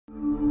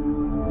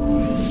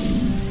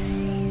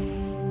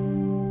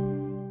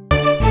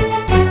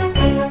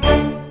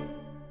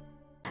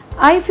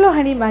iFlow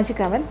Honey Magic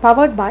Oven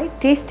powered by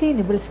Tasty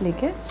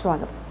Nibblesലേക്ക്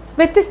സ്വാഗതം.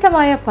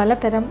 വ്യത്യസ്തമായ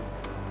പലതരം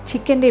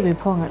ചിക്കൻ്റെ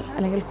വിഭവങ്ങൾ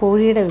അല്ലെങ്കിൽ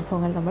കോഴിയുടെ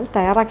വിഭവങ്ങൾ നമ്മൾ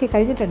തയ്യാറാക്കി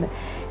കഴിഞ്ഞിട്ടുണ്ട്.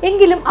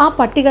 എങ്കിലും ആ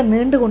പട്ടിക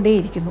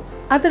നീണ്ടുകൊണ്ടേയിരിക്കുന്നു.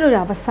 അതിനൊരു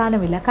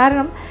അവസാനമില്ല.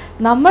 കാരണം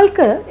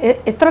നമ്മൾക്ക്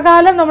എത്ര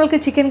കാലം നമ്മൾക്ക്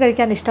ചിക്കൻ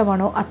കഴിക്കാൻ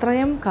ഇഷ്ടമാണോ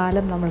അത്രയും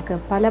കാലം നമ്മൾക്ക്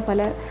പല പല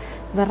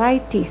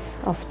വെറൈറ്റീസ്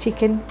ഓഫ്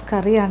ചിക്കൻ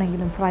കറി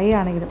ആണെങ്കിലും ഫ്രൈ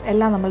ആണെങ്കിലും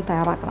എല്ലാം നമ്മൾ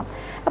തയ്യാറാക്കണം.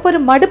 അപ്പോൾ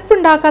ഒരു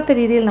മടുപ്പുണ്ടാക്കാത്ത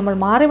രീതിയിൽ നമ്മൾ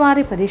മാറി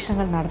മാറി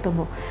പരീക്ഷണങ്ങൾ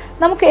നടത്തുമ്പോൾ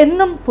നമുക്ക്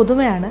എന്നും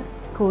പുതുമയാണ്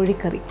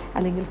കോഴിക്കറി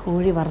അല്ലെങ്കിൽ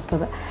കോഴി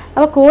വറുത്തത്.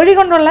 അപ്പോൾ കോഴി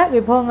കൊണ്ടുള്ള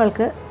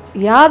വിഭവങ്ങൾക്ക്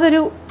യാതൊരു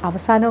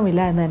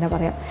അവസാനവുമില്ല എന്ന് തന്നെ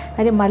പറയാം.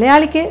 കാര്യം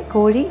മലയാളിക്ക്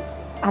കോഴി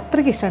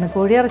അത്രയ്ക്ക് ഇഷ്ടമാണ്.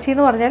 കോഴിയിറച്ചി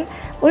എന്ന് പറഞ്ഞാൽ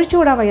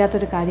ഒഴിച്ചുകൂടാൻ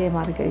വയ്യാത്തൊരു കാര്യമായി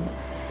മാറിക്കഴിഞ്ഞു.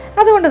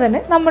 അതുകൊണ്ട്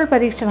തന്നെ നമ്മൾ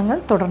പരീക്ഷണങ്ങൾ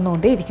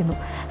തുടർന്നുകൊണ്ടേയിരിക്കുന്നു.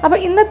 അപ്പോൾ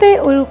ഇന്നത്തെ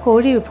ഒരു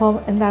കോഴി വിഭവം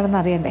എന്താണെന്ന്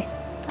അറിയണ്ടേ?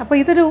 അപ്പോൾ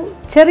ഇതൊരു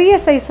ചെറിയ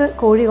സൈസ്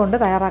കോഴി കൊണ്ട്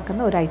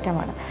തയ്യാറാക്കുന്ന ഒരു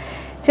ഐറ്റമാണ്.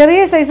 ചെറിയ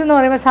സൈസ് എന്ന്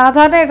പറയുമ്പോൾ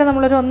സാധാരണയായിട്ട്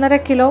നമ്മളൊരു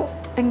 1.5 കിലോ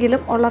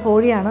എങ്കിലും ഉള്ള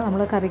കോഴിയാണ്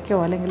നമ്മൾ കറിക്കോ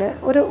അല്ലെങ്കിൽ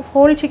ഒരു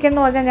ഹോൾ ചിക്കൻ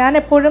എന്ന് പറഞ്ഞാൽ ഞാൻ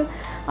എപ്പോഴും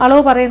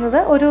അളവ് പറയുന്നത്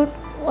ഒരു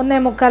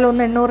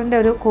 1.25-1.800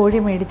 ഒരു കോഴി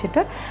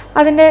മേടിച്ചിട്ട്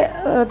അതിൻ്റെ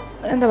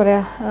എന്താ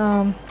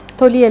പറയുക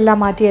തൊലിയെല്ലാം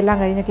മാറ്റി എല്ലാം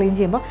കഴിഞ്ഞ് ക്ലീൻ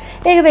ചെയ്യുമ്പോൾ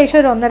ഏകദേശം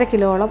ഒരു 1.5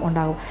 കിലോളം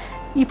ഉണ്ടാകും.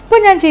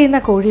 ഇപ്പം ഞാൻ ചെയ്യുന്ന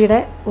കോഴിയുടെ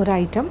ഒരു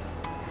ഐറ്റം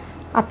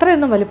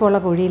അത്രയൊന്നും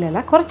വലിപ്പമുള്ള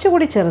കോഴിയിലല്ല,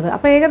 കുറച്ചുകൂടി ചെറുത്.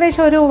 അപ്പോൾ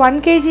ഏകദേശം ഒരു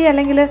 1 kg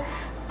അല്ലെങ്കിൽ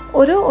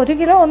ഒരു 1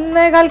 കിലോ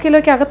 1.25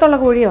 കിലോയ്ക്ക് അകത്തുള്ള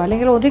കോഴിയോ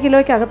അല്ലെങ്കിൽ 1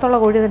 കിലോയ്ക്ക് അകത്തുള്ള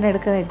കോഴി തന്നെ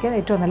എടുക്കുന്നതായിരിക്കും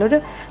ഏറ്റവും നല്ല. ഒരു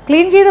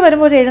ക്ലീൻ ചെയ്ത്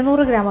വരുമ്പോൾ ഒരു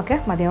 700 ഗ്രാമൊക്കെ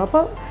മതിയാവും.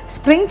 അപ്പോൾ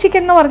സ്പ്രിംഗ്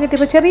ചിക്കൻ എന്ന് പറഞ്ഞിട്ട്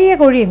ഇപ്പോൾ ചെറിയ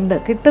കോഴി ഉണ്ട്,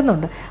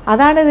 കിട്ടുന്നുണ്ട്.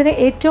 അതാണ് ഇതിന്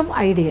ഏറ്റവും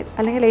ഐഡിയൽ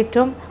അല്ലെങ്കിൽ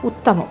ഏറ്റവും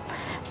ഉത്തമം.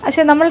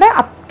 പക്ഷേ നമ്മളുടെ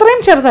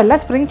അത്രയും ചെറുതല്ല,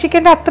 സ്പ്രിംഗ്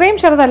ചിക്കൻ്റെ അത്രയും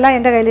ചെറുതല്ല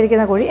എൻ്റെ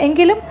കയ്യിലിരിക്കുന്ന കോഴി.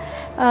 എങ്കിലും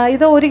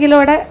ഇത് 1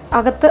 കിലോയുടെ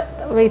അകത്ത്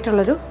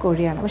വെയിറ്റുള്ളൊരു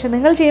കോഴിയാണ്. പക്ഷേ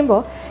നിങ്ങൾ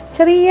ചെയ്യുമ്പോൾ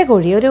ചെറിയ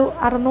കോഴി ഒരു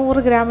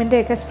 600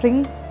 ഗ്രാമിൻ്റെയൊക്കെ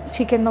സ്പ്രിംഗ്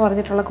ചിക്കൻ എന്ന്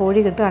പറഞ്ഞിട്ടുള്ള കോഴി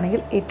കിട്ടുകയാണെങ്കിൽ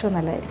ഏറ്റവും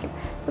നല്ലതായിരിക്കും.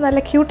 നല്ല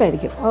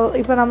ക്യൂട്ടായിരിക്കും.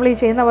 ഇപ്പോൾ നമ്മൾ ഈ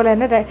ചെയ്യുന്ന പോലെ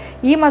തന്നെ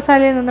ഈ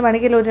മസാലയിൽ നിന്ന്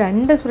വേണമെങ്കിൽ ഒരു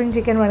 2 സ്പ്രിംഗ്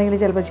ചിക്കൻ വേണമെങ്കിൽ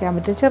ചിലപ്പോൾ ചെയ്യാൻ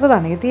പറ്റും,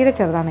 ചെറുതാണെങ്കിൽ, തീരെ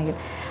ചെറുതാണെങ്കിൽ.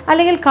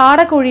 അല്ലെങ്കിൽ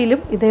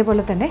കാടക്കോഴിയിലും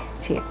ഇതേപോലെ തന്നെ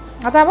ചെയ്യാം.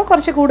 അതാകുമ്പോൾ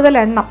കുറച്ച് കൂടുതൽ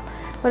എണ്ണം,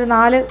 ഒരു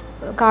 4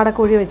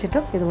 കാടക്കോഴി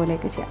വെച്ചിട്ടും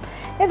ഇതുപോലെയൊക്കെ ചെയ്യാം.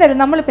 എന്തായാലും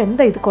നമ്മളിപ്പോൾ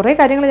എന്താ ഇത് കുറേ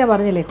കാര്യങ്ങൾ ഞാൻ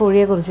പറഞ്ഞില്ലേ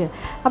കോഴിയെക്കുറിച്ച്.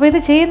 അപ്പോൾ ഇത്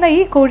ചെയ്യുന്ന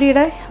ഈ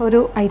കോഴിയുടെ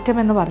ഒരു ഐറ്റം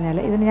എന്ന് പറഞ്ഞാൽ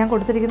ഇതിന് ഞാൻ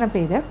കൊടുത്തിരിക്കുന്ന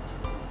പേര്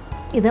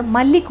ഇത്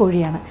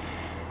മല്ലിക്കോഴിയാണ്.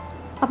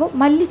 അപ്പോൾ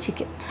മല്ലി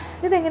ചിക്കൻ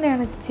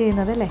ഇതെങ്ങനെയാണ്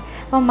ചെയ്യുന്നത് അല്ലേ?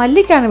 അപ്പോൾ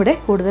മല്ലിക്കാണ് ഇവിടെ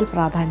കൂടുതൽ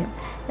പ്രാധാന്യം.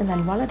 എന്നാൽ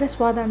വളരെ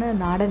സ്വാദാണ്,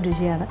 നാടൻ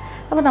രുചിയാണ്.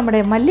 അപ്പോൾ നമ്മുടെ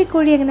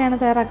മല്ലിക്കോഴി എങ്ങനെയാണ്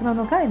തയ്യാറാക്കുന്നത്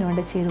നോക്കാം. അതിന്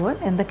വേണ്ട ചേരുവകൾ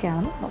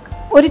എന്തൊക്കെയാണെന്ന് നോക്കാം.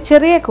 ഒരു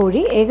ചെറിയ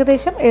കോഴി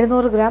ഏകദേശം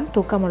 700 ഗ്രാം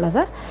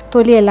തൂക്കമുള്ളത്,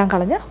 തൊലിയെല്ലാം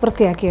കളഞ്ഞ്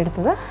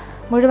വൃത്തിയാക്കിയെടുത്തത്,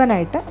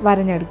 മുഴുവനായിട്ട്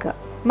വരഞ്ഞെടുക്കുക.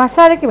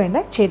 മസാലയ്ക്ക് വേണ്ട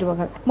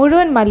ചേരുവകൾ: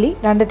 മുഴുവൻ മല്ലി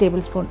 2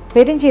 ടേബിൾ സ്പൂൺ,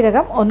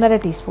 പെരിഞ്ചീരകം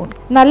 1.5 ടീസ്പൂൺ,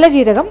 നല്ല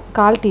ജീരകം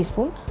 1/4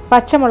 ടീസ്പൂൺ,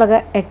 പച്ചമുളക്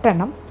 8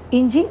 എണ്ണം,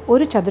 ഇഞ്ചി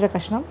 1 ചതുര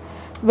കഷ്ണം,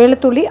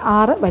 വെളുത്തുള്ളി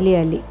 6 വലിയ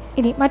അല്ലി.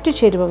 ഇനി മറ്റു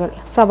ചേരുവകൾ: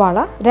 സവാള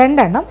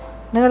 2 എണ്ണം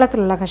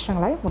നീളത്തിലുള്ള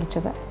കഷ്ണങ്ങളായി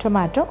മുറിച്ചത്,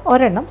 ടൊമാറ്റോ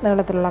 1 എണ്ണം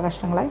നീളത്തിലുള്ള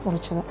കഷ്ണങ്ങളായി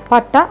മുറിച്ചത്,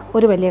 പട്ട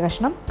 1 വലിയ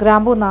കഷ്ണം,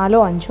 ഗ്രാമ്പൂ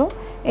 4-5,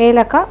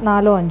 ഏലക്ക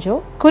 4-5,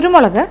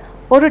 കുരുമുളക്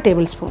 1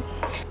 ടേബിൾ സ്പൂൺ,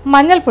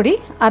 മഞ്ഞൾപ്പൊടി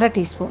 1/2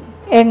 ടീസ്പൂൺ,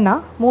 എണ്ണ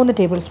 3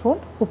 ടേബിൾ സ്പൂൺ,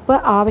 ഉപ്പ്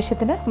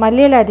ആവശ്യത്തിന്,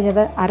 മല്ലിയില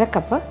അരിഞ്ഞത് 1/2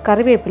 കപ്പ്,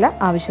 കറിവേപ്പില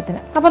ആവശ്യത്തിന്.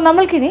 അപ്പോൾ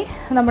നമ്മൾക്കിനി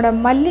നമ്മുടെ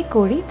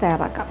മല്ലിക്കോഴി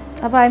തയ്യാറാക്കാം.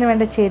 അപ്പോൾ അതിന്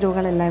വേണ്ട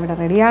ചേരുവകളെല്ലാം ഇവിടെ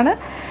റെഡിയാണ്.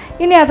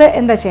 ഇനി അത്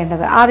എന്താ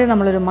ചെയ്യേണ്ടത്? ആദ്യം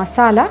നമ്മളൊരു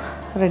മസാല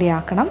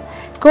റെഡിയാക്കണം.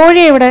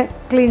 കോഴിയെ ഇവിടെ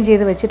ക്ലീൻ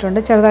ചെയ്ത് വെച്ചിട്ടുണ്ട്.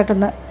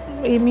 ചെറുതായിട്ടൊന്ന്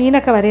ഈ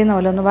മീനൊക്കെ വരയുന്ന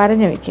പോലെ ഒന്ന്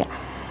വരഞ്ഞ് വയ്ക്കുക.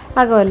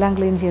 അകമെല്ലാം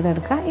ക്ലീൻ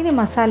ചെയ്തെടുക്കുക. ഇനി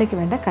മസാലയ്ക്ക്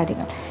വേണ്ട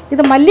കാര്യങ്ങൾ.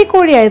 ഇത്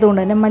മല്ലിക്കോഴി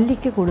ആയതുകൊണ്ട് തന്നെ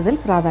മല്ലിക്ക് കൂടുതൽ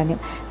പ്രാധാന്യം.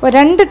 അപ്പോൾ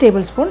 2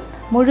 ടേബിൾ സ്പൂൺ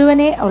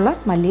മുഴുവനേ ഉള്ള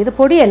മല്ലി, ഇത്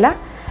പൊടിയല്ല,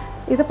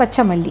 ഇത്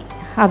പച്ചമല്ലി,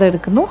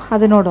 അതെടുക്കുന്നു.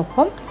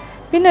 അതിനോടൊപ്പം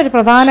പിന്നെ ഒരു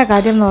പ്രധാന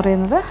കാര്യം എന്ന്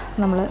പറയുന്നത്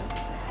നമ്മൾ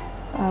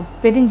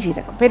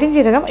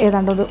പെരിഞ്ചീരകം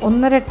ഏതാണ്ട് ഒരു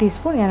 1.5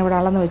 ടീസ്പൂൺ ഞാനിവിടെ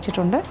അളന്ന്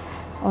വെച്ചിട്ടുണ്ട്.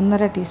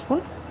 1.5 ടീസ്പൂൺ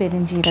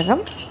പെരിഞ്ചീരകം.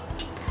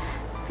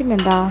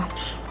 പിന്നെന്താ,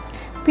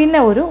 പിന്നെ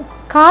ഒരു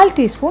 1/4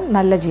 ടീസ്പൂൺ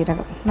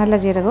നല്ല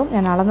ജീരകവും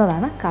ഞാൻ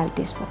അളന്നതാണ്, 1/4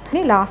 ടീസ്പൂൺ.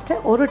 ഇനി ലാസ്റ്റ്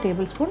 1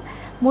 ടേബിൾ സ്പൂൺ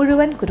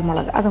മുഴുവൻ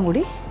കുരുമുളക്, അതും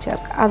കൂടി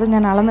ചേർക്കുക. അതും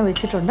ഞാൻ അളന്ന്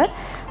വെച്ചിട്ടുണ്ട്,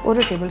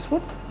 1 ടേബിൾ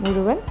സ്പൂൺ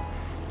മുഴുവൻ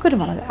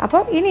കുരുമുളക്.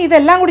 അപ്പോൾ ഇനി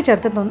ഇതെല്ലാം കൂടി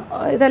ചേർത്തിട്ട്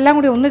ഇതെല്ലാം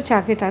കൂടി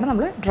ഒന്നിച്ചാക്കിയിട്ടാണ്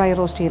നമ്മൾ ഡ്രൈ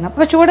റോസ്റ്റ് ചെയ്യുന്നത്.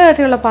 അപ്പോൾ ചൂട്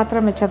കട്ടിയുള്ള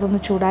പാത്രം വെച്ച് അതൊന്ന്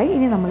ചൂടായി.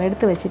 ഇനി നമ്മൾ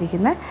എടുത്ത്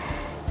വെച്ചിരിക്കുന്ന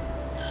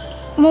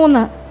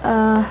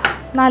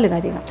 4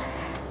 കാര്യങ്ങൾ: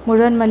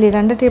 മുഴുവൻ മല്ലി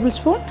 2 ടേബിൾ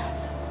സ്പൂൺ,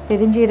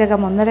 പെരിഞ്ചീരകം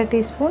 1.5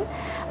 ടീസ്പൂൺ,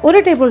 1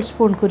 ടേബിൾ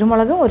സ്പൂൺ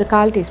കുരുമുളകും,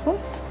 1/4 ടീസ്പൂൺ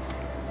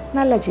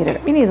നല്ല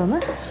ജീരകം. ഇനി ഇതൊന്ന്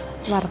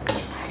വറുക്കുക.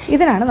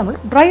 ഇതിനാണ് നമ്മൾ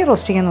ഡ്രൈ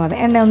റോസ്റ്റിംഗ് എന്ന്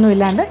പറയുന്നത്. എണ്ണയൊന്നും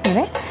ഇല്ലാണ്ട്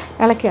ഇങ്ങനെ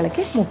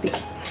ഇളക്കി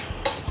മൂപ്പിക്കും.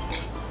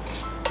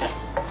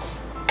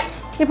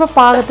 ഇപ്പോൾ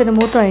പാകത്തിന്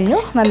മൂത്ത് കഴിഞ്ഞു.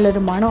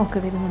 നല്ലൊരു മണമൊക്കെ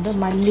വരുന്നുണ്ട്.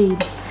 മല്ലിയും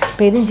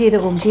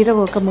പെരിഞ്ചീരകവും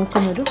ജീരകവും ഒക്കെ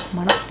മൂക്കുന്നൊരു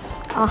മണം.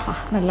 ആഹാ,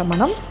 നല്ല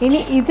മണം. ഇനി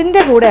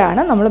ഇതിൻ്റെ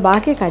കൂടെയാണ് നമ്മൾ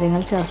ബാക്കി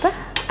കാര്യങ്ങൾ ചേർത്ത്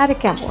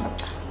അരയ്ക്കാൻ പോകുന്നത്.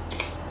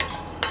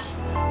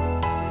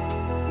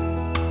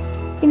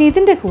 ഇനി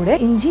ഇതിൻ്റെ കൂടെ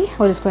ഇഞ്ചി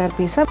 1 സ്ക്വയർ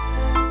പീസ്,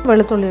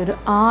 വെളുത്തുള്ളി ഒരു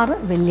 6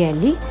 വലിയ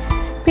അല്ലി,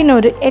 പിന്നെ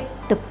ഒരു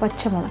 8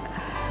 പച്ചമുളക്,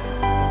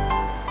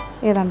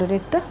 ഏതാണ്ട് ഒരു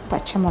 8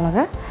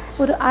 പച്ചമുളക്,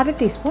 ഒരു 1/2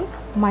 ടീസ്പൂൺ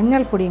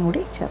മഞ്ഞൾപ്പൊടിയും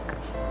കൂടി ചേർക്കാം.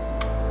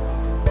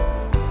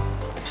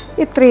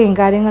 ഇത്രയും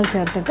കാര്യങ്ങൾ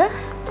ചേർത്തിട്ട്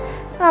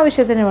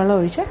ആവശ്യത്തിന് വെള്ളം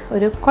ഒഴിച്ച്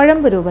ഒരു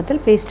കുഴമ്പ് രൂപത്തിൽ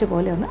പേസ്റ്റ്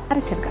പോലെ ഒന്ന്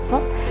അരച്ചെടുക്കാം.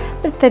 അപ്പോൾ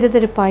ഒരു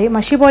തരിതരിപ്പായി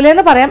മഷി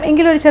പോലെയെന്ന് പറയാം,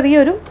 എങ്കിലും ഒരു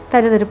ചെറിയൊരു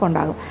തരിതരിപ്പ്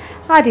ഉണ്ടാകും.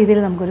 ആ രീതിയിൽ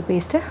നമുക്കൊരു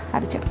പേസ്റ്റ്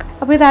അരച്ചെടുക്കാം.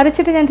 അപ്പോൾ ഇത്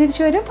അരച്ചിട്ട് ഞാൻ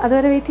തിരിച്ചു വരും.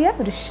 അതുവരെ വെയിറ്റ്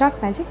ചെയ്യുക. ഒരു ഷോർട്ട്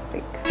മാജിക്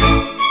ബ്രേക്ക്.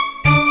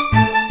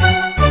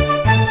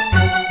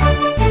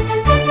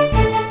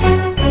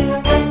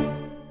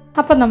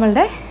 അപ്പം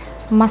നമ്മളുടെ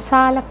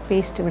മസാല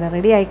പേസ്റ്റ് ഇവിടെ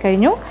റെഡി ആയി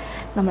കഴിഞ്ഞു.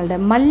 നമ്മളുടെ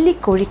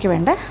മല്ലിക്കോഴിക്ക്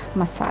വേണ്ട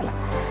മസാല,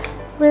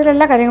 അപ്പോൾ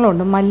ഇതിലെല്ലാ കാര്യങ്ങളും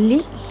ഉണ്ട്. മല്ലി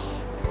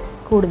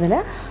കൂടുതൽ,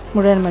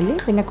 മുഴുവൻ മല്ലി,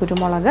 പിന്നെ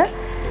കുരുമുളക്,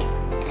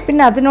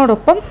 പിന്നെ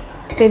അതിനോടൊപ്പം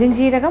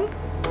പെരുംജീരകം,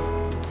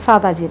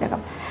 സാദാ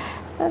ജീരകം,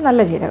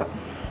 നല്ല ജീരകം.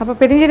 അപ്പോൾ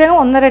പെരുംജീരകം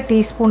 1.5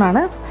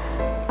 ടീസ്പൂണാണ്,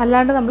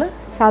 അല്ലാണ്ട് നമ്മൾ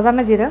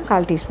സാധാരണ ജീരകം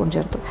 1/4 ടീസ്പൂൺ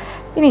ചേർത്തു.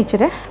 ഇനി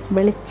ഇച്ചിരി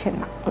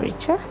വെളിച്ചെണ്ണ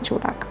ഒഴിച്ച്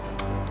ചൂടാക്കാം.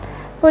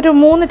 ഒരു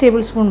 3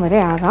 ടേബിൾ സ്പൂൺ വരെ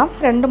ആകാം,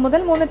 2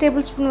 മുതൽ 3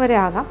 ടേബിൾ സ്പൂൺ വരെ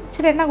ആകാം.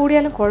 ഇച്ചിരി എണ്ണ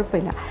കൂടിയാലും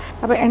കുഴപ്പമില്ല.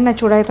 അപ്പോൾ എണ്ണ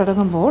ചൂടായി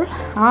തുടങ്ങുമ്പോൾ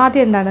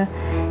ആദ്യം എന്താണ്,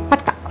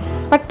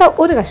 പട്ട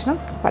ഒരു കഷ്ണം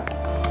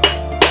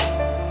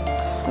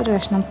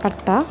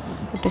പട്ട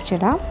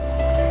പൊട്ടിച്ചിടാം.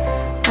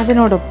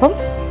 അതിനോടൊപ്പം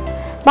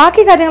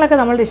ബാക്കി കാര്യങ്ങളൊക്കെ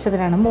നമ്മളുടെ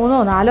ഇഷ്ടത്തിനാണ്, 3,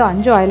 4,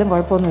 5 ആയാലും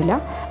കുഴപ്പമൊന്നുമില്ല.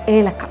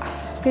 ഏലക്ക,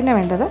 പിന്നെ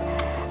വേണ്ടത്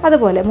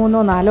അതുപോലെ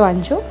 3, 4,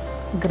 5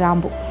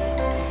 ഗ്രാമ്പു.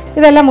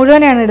 ഇതെല്ലാം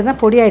മുഴുവനെയാണ് ഇടുന്ന,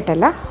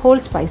 പൊടിയായിട്ടല്ല, ഹോൾ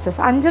സ്പൈസസ്.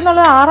 5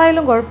 എന്നുള്ളത് 6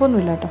 ആയാലും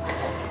കുഴപ്പമൊന്നുമില്ല കേട്ടോ.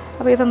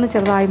 അപ്പോൾ ഇതൊന്ന്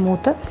ചെറുതായി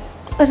മൂത്ത്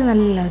ഒരു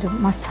നല്ലൊരു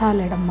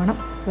മസാലയുടെ മണം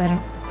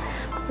വരണം,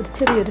 ഒരു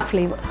ചെറിയൊരു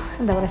ഫ്ലേവർ,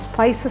 എന്താ പറയുക,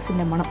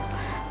 സ്പൈസസിൻ്റെ മണം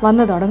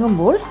വന്ന്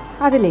തുടങ്ങുമ്പോൾ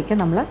അതിലേക്ക്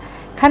നമ്മൾ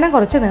കനം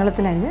കുറച്ച്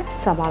നീളത്തിലരിഞ്ഞ്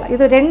സവാള,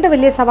 ഇത് 2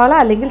 വലിയ സവാള,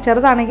 അല്ലെങ്കിൽ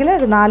ചെറുതാണെങ്കിൽ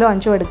ഒരു 4,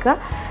 5 എടുക്കുക,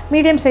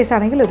 മീഡിയം സൈസ്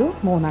ആണെങ്കിൽ ഒരു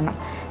 3 എണ്ണം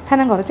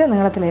കനം കുറച്ച്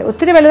നീളത്തിൽ,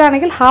 ഒത്തിരി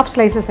വലുതാണെങ്കിൽ ഹാഫ്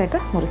സ്ലൈസസ് ആയിട്ട്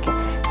മുറിക്കുക.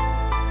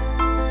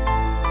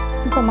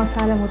 ഇപ്പോൾ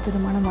മസാല മൂത്തൊരു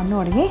മണം വന്നു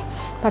തുടങ്ങി,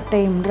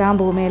 പട്ടയും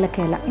ഗ്രാമ്പുവും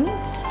ഏലക്കയില, ഇനി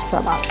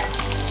സവാള.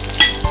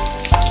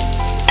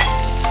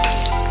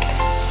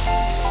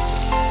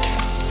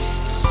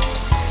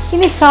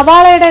 ഇനി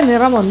സവാളയുടെ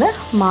നിറം ഒന്ന്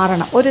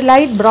മാറണം, ഒരു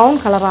ലൈറ്റ് ബ്രൗൺ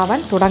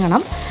കളറാവാൻ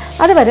തുടങ്ങണം.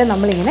 അതുവരെ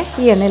നമ്മളിങ്ങനെ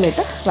ഈ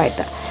എണ്ണയിലിട്ട്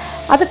വഴറ്റുക.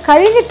 അത്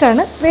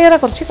കഴിഞ്ഞിട്ടാണ് വേറെ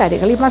കുറച്ച്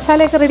കാര്യങ്ങൾ, ഈ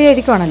മസാലയൊക്കെ റെഡി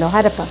ആയിരിക്കുവാണല്ലോ,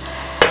 അരപ്പ്,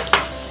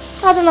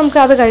 അത് നമുക്ക്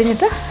അത്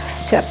കഴിഞ്ഞിട്ട്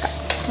ചേർക്കാം.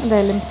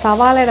 എന്തായാലും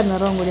സവാളയുടെ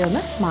നിറവും കൂടി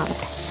ഒന്ന്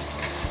മാറട്ടെ.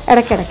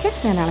 ഇടയ്ക്കിടയ്ക്ക്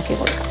ഞാൻ ഇളക്കി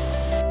കൊടുക്കാം.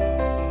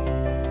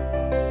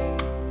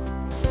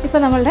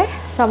 ഇപ്പോൾ നമ്മളുടെ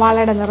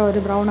സവാളയുടെ നിറം ഒരു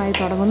ബ്രൗൺ ആയി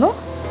തുടങ്ങുന്നു.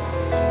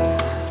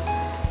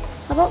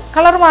 അപ്പോൾ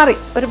കളർ മാറി,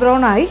 ഒരു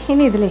ബ്രൗൺ ആയി.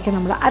 ഇനി ഇതിലേക്ക്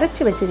നമ്മൾ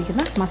അരച്ച്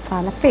വെച്ചിരിക്കുന്ന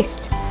മസാല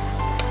പേസ്റ്റ്,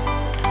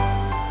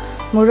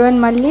 മുഴുവൻ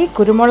മല്ലി,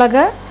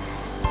 കുരുമുളക്,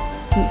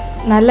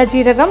 നല്ല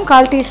ജീരകം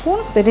 1/4 ടീസ്പൂൺ,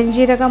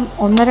 പെരുംജീരകം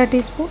 1.5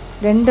 ടീസ്പൂൺ,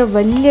 2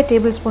 വലിയ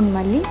ടേബിൾ സ്പൂൺ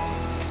മല്ലി,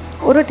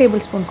 1 ടേബിൾ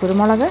സ്പൂൺ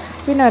കുരുമുളക്,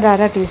 പിന്നെ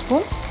 1/2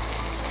 ടീസ്പൂൺ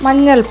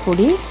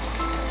മഞ്ഞൾപ്പൊടി,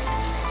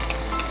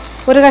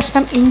 1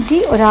 കഷ്ണം ഇഞ്ചി,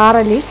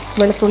 6 അല്ലി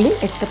വെളുത്തുള്ളി,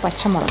 8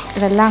 പച്ചമുളക്,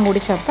 ഇതെല്ലാം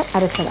കൂടി ചേർത്ത്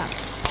അരച്ചതാണ്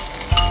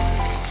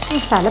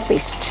മസാല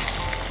പേസ്റ്റ്.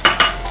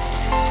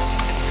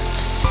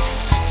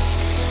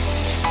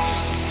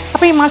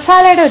 അപ്പോൾ ഈ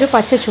മസാലയുടെ ഒരു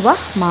പച്ച ചുവ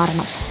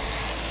മാറണം,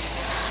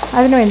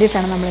 അതിന്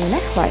വേണ്ടിയിട്ടാണ് നമ്മളിങ്ങനെ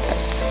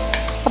വഴറ്റുന്നത്.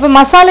 അപ്പോൾ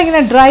മസാല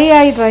ഇങ്ങനെ ഡ്രൈ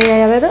ആയി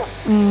അതായത്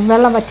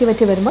വെള്ളം വറ്റി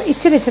വരുമ്പോൾ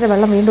ഇച്ചിരി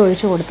വെള്ളം വീണ്ടും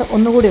ഒഴിച്ചു കൊടുത്ത്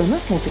ഒന്നുകൂടി ഒന്ന്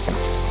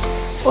മൂപ്പിക്കണം.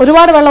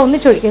 ഒരുപാട് വെള്ളം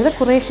ഒന്നിച്ചൊഴിക്കരുത്,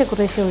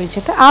 കുറേശ്ശെ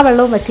ഒഴിച്ചിട്ട് ആ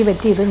വെള്ളവും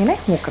വറ്റി ഇതിങ്ങനെ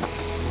മൂക്കണം.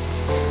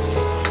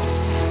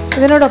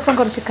 ഇതിനോടൊപ്പം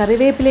കുറച്ച്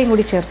കറിവേപ്പിലയും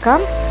കൂടി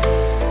ചേർക്കാം.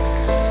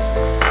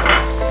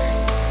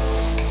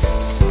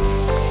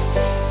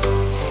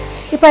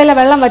 ഇപ്പോൾ അതിലെ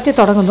വെള്ളം വറ്റി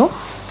തുടങ്ങുന്നു.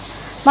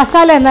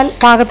 മസാല എന്നാൽ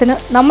പാകത്തിന്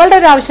നമ്മളുടെ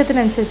ഒരു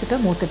ആവശ്യത്തിനനുസരിച്ചിട്ട്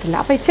മൂത്തിട്ടില്ല,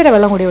 അപ്പോൾ ഇച്ചിരി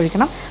വെള്ളം കൂടി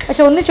ഒഴിക്കണം.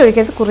 പക്ഷേ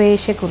ഒന്നിച്ചൊഴിക്കരുത്,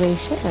 കുറേശ്ശെ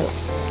വെള്ളം.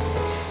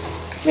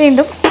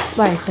 വീണ്ടും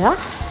വഴറ്റുക.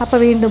 അപ്പോൾ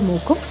വീണ്ടും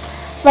മൂക്കും,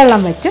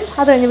 വെള്ളം വറ്റും.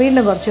 അത് കഴിഞ്ഞ്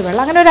വീണ്ടും കുറച്ച്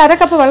വെള്ളം, അങ്ങനെ ഒരു 1/2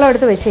 കപ്പ് വെള്ളം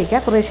എടുത്ത് വെച്ച്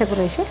വയ്ക്കുക. കുറേശ്ശെ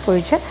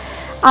ഒഴിച്ച്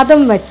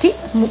അതും വറ്റി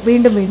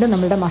വീണ്ടും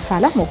നമ്മളുടെ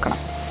മസാല മൂക്കണം.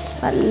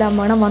 നല്ല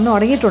മണം വന്ന്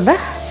തുടങ്ങിയിട്ടുണ്ട്.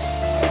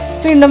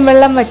 വീണ്ടും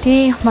വെള്ളം വറ്റി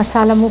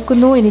മസാല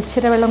മൂക്കുന്നു. ഇനി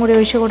ഇച്ചിരി വെള്ളം കൂടി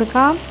ഒഴിച്ച്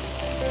കൊടുക്കാം.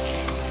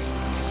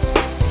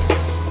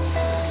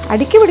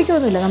 അടുക്കി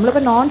പിടിക്കുകയൊന്നുമില്ല,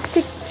 നമ്മളിപ്പോൾ നോൺ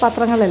സ്റ്റിക്ക്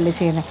പാത്രങ്ങളല്ലേ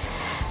ചെയ്യുന്നത്.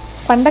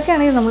 പണ്ടൊക്കെ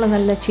ആണെങ്കിൽ നമ്മൾ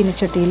നല്ല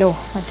ചീനിച്ചട്ടിയിലോ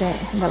മറ്റേ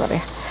എന്താ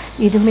പറയുക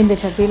ഇരുമ്പിൻ്റെ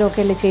ചട്ടിയിലോ ഒക്കെ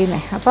അല്ലേ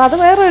ചെയ്യുന്നത്. അപ്പോൾ അത്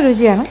വേറൊരു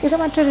രുചിയാണ്, ഇത്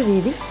മറ്റൊരു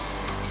രീതി.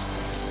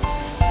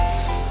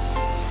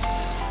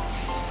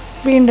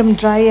 വീണ്ടും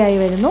ഡ്രൈ ആയി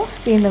വരുന്നു.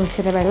 വീണ്ടും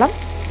ഇച്ചിരി വെള്ളം.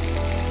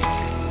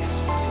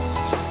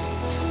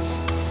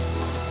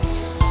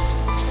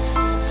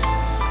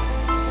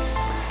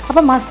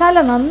 അപ്പോൾ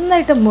മസാല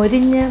നന്നായിട്ട്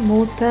മൊരിഞ്ഞ്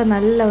മൂത്ത്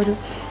നല്ലൊരു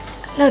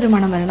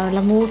മണം വരണം,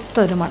 നല്ല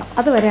മൂത്തൊരു മണം.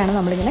 അതുവരെയാണ്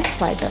നമ്മളിങ്ങനെ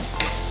വഴറ്റുന്നത്.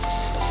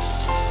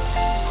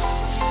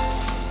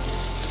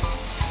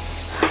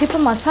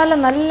 ഇപ്പം മസാല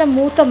നല്ല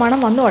മൂത്ത മണം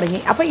വന്നു തുടങ്ങി.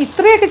 അപ്പോൾ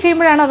ഇത്രയൊക്കെ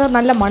ചെയ്യുമ്പോഴാണ് അത്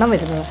നല്ല മണം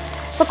വരുന്നത്.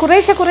 അപ്പോൾ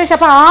കുറേശ്ശെ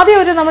അപ്പോൾ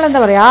ആദ്യം നമ്മളെന്താ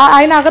പറയുക,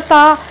 അതിനകത്ത്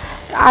ആ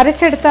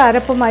അരച്ചെടുത്ത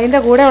അരപ്പും അതിൻ്റെ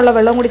കൂടെയുള്ള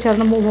വെള്ളം കൂടി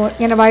ചേർന്ന്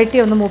ഇങ്ങനെ വഴറ്റി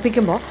ഒന്ന്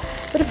മൂപ്പിക്കുമ്പോൾ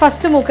ഒരു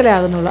ഫസ്റ്റ് മൂക്കലേ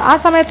ആകുന്നുള്ളൂ. ആ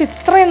സമയത്ത്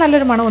ഇത്രയും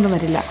നല്ലൊരു മണമൊന്നും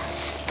വരില്ല.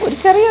 ഒരു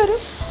ചെറിയൊരു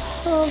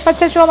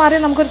പച്ചച്ചുവ മാറി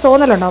നമുക്കൊരു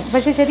തോന്നലുണ്ടാവും.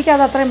 പക്ഷേ ശരിക്കും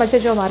അത് അത്രയും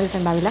പച്ചച്ചുവ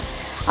മാറിയിട്ടുണ്ടാവില്ല,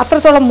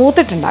 അത്രത്തോളം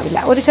മൂത്തിട്ടുണ്ടാവില്ല.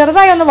 ഒരു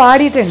ചെറുതായി ഒന്ന്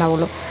വാടിയിട്ടേ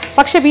ഉണ്ടാവുള്ളൂ.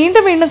 പക്ഷേ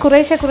വീണ്ടും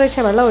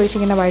കുറേശ്ശെ വെള്ളം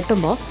ഒഴിച്ചിങ്ങനെ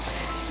വഴറ്റുമ്പോൾ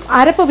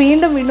അരപ്പ്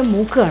വീണ്ടും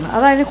മൂക്കുകയാണ്.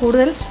 അതതിന്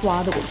കൂടുതൽ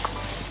സ്വാദ് കൊടുക്കും.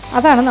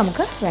 അതാണ്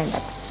നമുക്ക്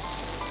വേണ്ടത്.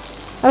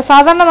 അത്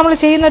സാധാരണ നമ്മൾ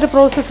ചെയ്യുന്നൊരു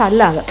പ്രോസസ്സ്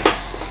അല്ല അത്.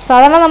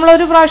 സാധാരണ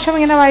നമ്മളൊരു പ്രാവശ്യം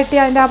ഇങ്ങനെ വഴറ്റി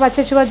അതിൻ്റെ ആ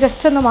പച്ചച്ചുവ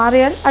ജസ്റ്റ് ഒന്ന്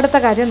മാറിയാൽ അടുത്ത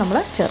കാര്യം നമ്മൾ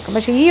ചേർക്കും.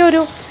 പക്ഷേ ഈ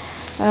ഒരു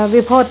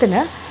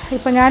വിഭവത്തിന്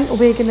ഇപ്പോൾ ഞാൻ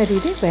ഉപയോഗിക്കുന്ന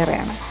രീതി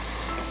വേറെയാണ്.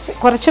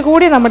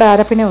 കുറച്ചുകൂടി നമ്മുടെ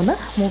അരപ്പിനെ ഒന്ന്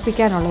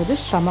മൂപ്പിക്കാനുള്ളൊരു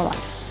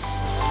ശ്രമമാണ്.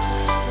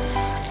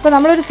 ഇപ്പോൾ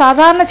നമ്മളൊരു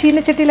സാധാരണ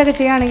ചീനച്ചട്ടിയിലൊക്കെ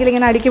ചെയ്യുകയാണെങ്കിൽ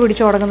ഇങ്ങനെ അടുക്കി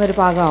പിടിച്ച് തുടങ്ങുന്ന ഒരു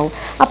പാകമാവും.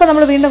 അപ്പോൾ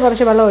നമ്മൾ വീണ്ടും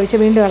കുറച്ച് വെള്ളം ഒഴിച്ച്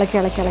വീണ്ടും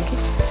ഇളക്കി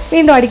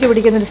വീണ്ടും അടുക്കി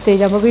പിടിക്കുന്നൊരു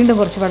സ്റ്റേജ് ആകുമ്പോൾ വീണ്ടും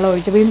കുറച്ച് വെള്ളം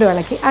ഒഴിച്ച് വീണ്ടും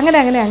ഇളക്കി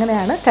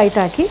അങ്ങനെയാണ്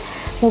ടൈറ്റാക്കി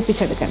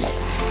മൂപ്പിച്ചെടുക്കേണ്ടത്.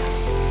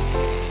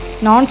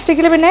 നോൺ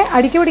സ്റ്റിക്കിൽ പിന്നെ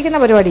അടുക്കി പിടിക്കുന്ന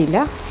പരിപാടിയില്ല.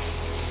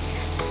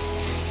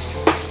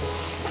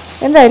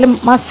 എന്തായാലും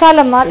മസാല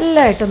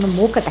നല്ലതായിട്ടൊന്ന്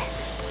മൂക്കട്ടെ,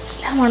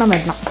 നല്ല മണം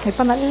വരണം.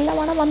 ഇപ്പം നല്ല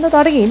മണം വന്ന്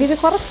തുടങ്ങി. ഇനി ഇത്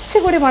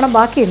കുറച്ചുകൂടി മണം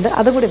ബാക്കിയുണ്ട്,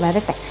 അതുകൂടി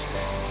വരട്ടെ.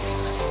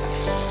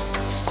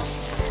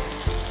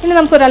 ഇനി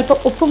നമുക്കൊരല്പം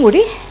ഉപ്പും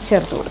കൂടി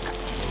ചേർത്ത് കൊടുക്കാം.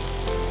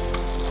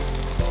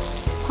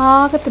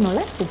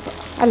 പാകത്തിനുള്ള ഉപ്പ്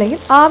അല്ലെങ്കിൽ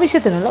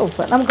ആവശ്യത്തിനുള്ള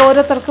ഉപ്പ്. നമുക്ക്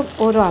ഓരോരുത്തർക്കും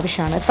ഓരോ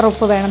ആവശ്യമാണ്. എത്ര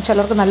ഉപ്പ് വേണം,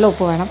 ചിലർക്ക് നല്ല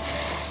ഉപ്പ് വേണം,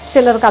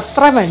 ചിലർക്ക്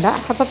അത്ര വേണ്ട.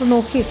 അപ്പം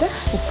നോക്കിയിട്ട്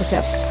ഉപ്പ്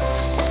ചേർക്കുക.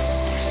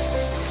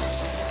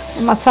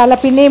 മസാല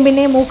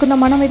പിന്നെയും മൂക്കുന്ന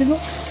മണം വരുന്നു.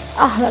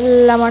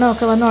 നല്ല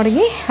മണമൊക്കെ വന്നു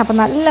തുടങ്ങി. അപ്പം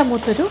നല്ല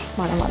മൂത്തൊരു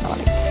മണം വന്നു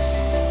തുടങ്ങി.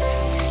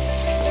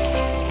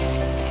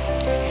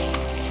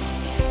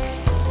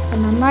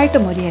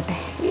 നന്നായിട്ട് മൊരിയട്ടെ.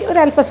 ഈ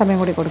ഒരല്പസമയം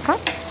കൂടി കൊടുക്കാം.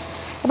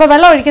 അപ്പോൾ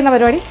വെള്ളം ഒഴിക്കുന്ന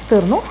പരിപാടി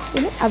തീർന്നു.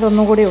 ഇനി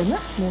അതൊന്നും കൂടി ഒന്ന്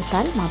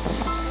മൂത്താൽ മാത്രം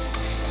മതി.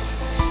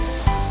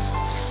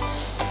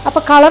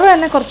 അപ്പോൾ കളർ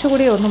തന്നെ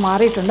കുറച്ചുകൂടി ഒന്ന്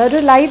മാറിയിട്ടുണ്ട്. ഒരു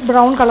ലൈറ്റ്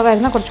ബ്രൗൺ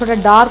കളറായിരുന്ന കുറച്ചുകൂടെ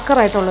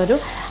ഡാർക്കറായിട്ടുള്ളൊരു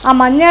ആ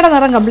മഞ്ഞയുടെ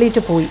നിറം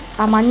കംപ്ലീറ്റ് പോയി.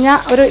 ആ മഞ്ഞ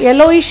ഒരു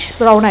യെല്ലോയിഷ്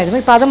ബ്രൗൺ ആയിരുന്നു.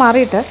 ഇപ്പോൾ അത്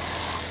മാറിയിട്ട്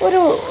ഒരു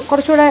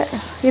കുറച്ചുകൂടെ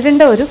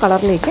ഇരുണ്ട ഒരു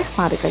കളറിലേക്ക്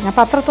മാറിക്കഴിഞ്ഞു.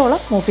 അപ്പോൾ അത്രത്തോളം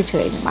മൂപ്പിച്ച്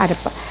കഴിഞ്ഞു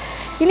അരപ്പ്.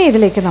 ഇനി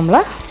ഇതിലേക്ക് നമ്മൾ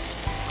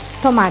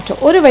ടൊമാറ്റോ,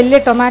 ഒരു വലിയ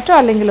ടൊമാറ്റോ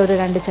അല്ലെങ്കിൽ ഒരു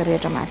 2 ചെറിയ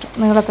ടൊമാറ്റോ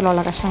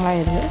നീളത്തിലുള്ള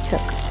കഷ്ണങ്ങളായിരുന്നു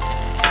ചേർക്കുക.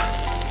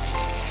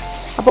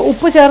 അപ്പോൾ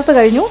ഉപ്പ് ചേർത്ത്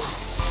കഴിഞ്ഞു.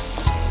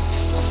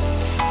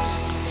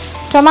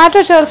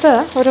 ടൊമാറ്റോ ചേർത്ത്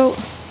ഒരു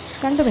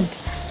 2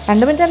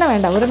 മിനിറ്റ് തന്നെ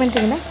വേണ്ട, 1 മിനിറ്റ്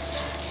ഇങ്ങനെ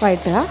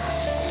വഴറ്റുക.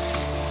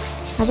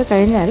 അത്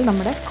കഴിഞ്ഞാൽ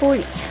നമ്മുടെ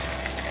കോഴി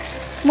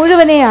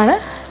മുഴുവനെയാണ്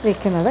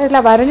വെക്കുന്നത്.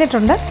 ഇതെല്ലാം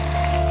വരഞ്ഞിട്ടുണ്ട്.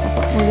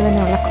 അപ്പോൾ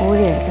മുഴുവനുള്ള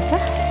കോഴി എടുത്തിട്ട്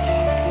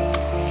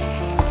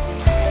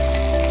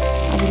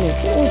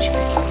അതിലേക്ക്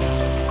യോജിപ്പിക്കാം.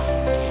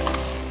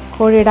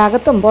 കോഴിയുടെ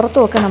അകത്തും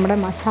പുറത്തും ഒക്കെ നമ്മുടെ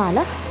മസാല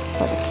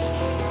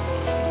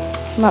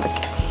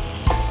നിറയ്ക്കും.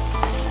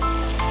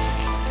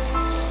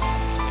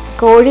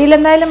 കോഴിയിൽ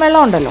എന്തായാലും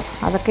വെള്ളമുണ്ടല്ലോ,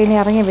 അതൊക്കെ ഇനി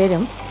ഇറങ്ങി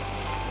വരും.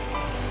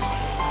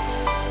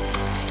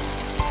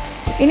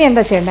 ഇനി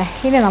എന്താ ചെയ്യേണ്ടത്?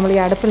 ഇനി നമ്മൾ ഈ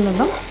അടുപ്പിൽ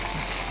നിന്നും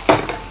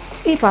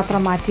ഈ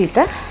പാത്രം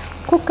മാറ്റിയിട്ട്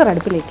കുക്കർ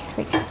അടുപ്പിലേക്ക്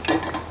വയ്ക്കാം.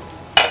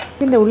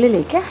 ഇതിൻ്റെ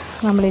ഉള്ളിലേക്ക്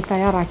നമ്മൾ ഈ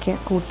തയ്യാറാക്കിയ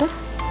കൂട്ട്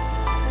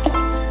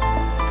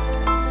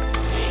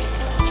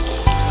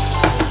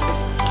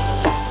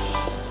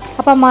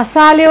അപ്പം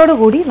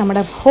മസാലയോടുകൂടി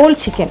നമ്മുടെ ഹോൾ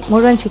ചിക്കൻ,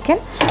 മുഴുവൻ ചിക്കൻ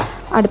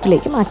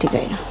അടുപ്പിലേക്ക്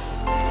മാറ്റിക്കഴിഞ്ഞു.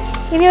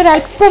 ഇനി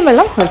ഒരല്പം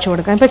വെള്ളം ഒഴിച്ചു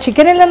കൊടുക്കാം. ഇപ്പോൾ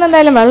ചിക്കനിൽ നിന്ന്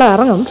എന്തായാലും വെള്ളം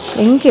ഇറങ്ങും,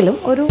 എങ്കിലും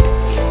ഒരു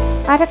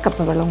 1/2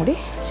 കപ്പ് വെള്ളം കൂടി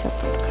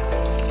ചേർത്ത് കൊടുക്കാം.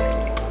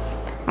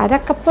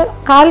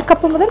 1/4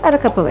 കപ്പ് മുതൽ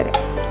 1/2 കപ്പ് വരെ.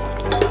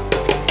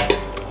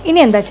 ഇനി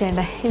എന്താ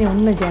ചെയ്യേണ്ടത്? ഇനി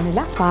ഒന്നും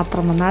ചെയ്യാനില്ല.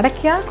 പാത്രം ഒന്ന്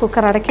അടയ്ക്കുക.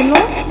 കുക്കർ അടയ്ക്കുന്നു.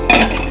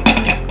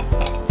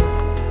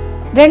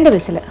 2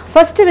 വിസിൽ.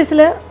 ഫസ്റ്റ്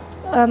വിസിൽ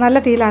നല്ല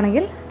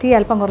തീയിലാണെങ്കിൽ തീ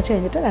അല്പം കുറച്ച്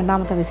കഴിഞ്ഞിട്ട്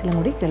രണ്ടാമത്തെ വിസിലും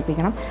കൂടി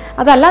കേൾപ്പിക്കണം.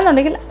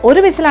 അതല്ലാന്നുണ്ടെങ്കിൽ ഒരു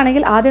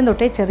വിസിലാണെങ്കിൽ ആദ്യം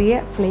തൊട്ടേ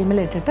ചെറിയ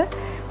ഫ്ലെയിമിലിട്ടിട്ട്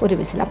ഒരു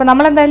വിസിൽ. അപ്പോൾ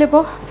നമ്മളെന്തായാലും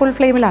ഇപ്പോൾ ഫുൾ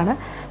ഫ്ലെയിമിലാണ്.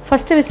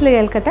 ഫസ്റ്റ് വിസിൽ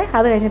കേൾക്കട്ടെ.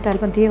 അത് കഴിഞ്ഞിട്ട്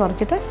അല്പം തീ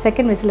കുറച്ചിട്ട്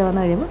സെക്കൻഡ് വിസിൽ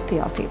വന്നു കഴിയുമ്പോൾ തീ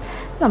ഓഫ് ചെയ്യും.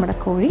 നമ്മുടെ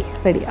കോഴി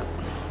റെഡിയാകും.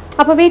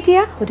 അപ്പോൾ വെയിറ്റ്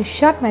ചെയ്യുക. ഒരു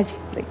ഷോർട്ട്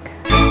മാജിക് ബ്രേക്ക്.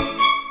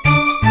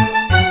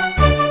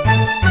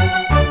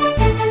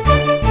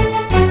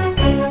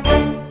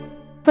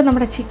 ഇപ്പോൾ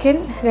നമ്മുടെ ചിക്കൻ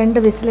 2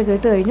 വിസിൽ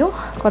കേട്ട് കഴിഞ്ഞു.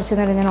 കുറച്ച്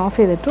നേരം ഞാൻ ഓഫ്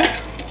ചെയ്തിട്ടു.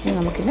 ഇനി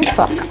നമുക്കിനി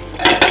തുറക്കാം.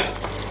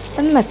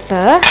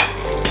 എന്നിട്ട്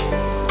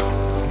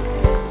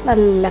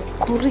നല്ല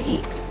കുറുകി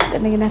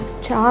ഇങ്ങനെ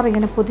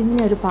ചാറിങ്ങനെ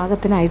പൊതിഞ്ഞൊരു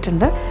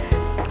പാകത്തിനായിട്ടുണ്ട്.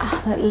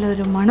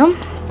 നല്ലൊരു മണം.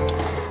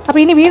 അപ്പോൾ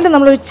ഇനി വീണ്ടും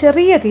നമ്മളൊരു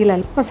ചെറിയ തീയിൽ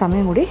അല്പം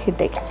സമയം കൂടി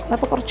ഇട്ടേക്കാം.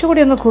 അപ്പോൾ കുറച്ചുകൂടി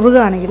ഒന്ന്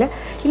കുറുകയാണെങ്കിൽ,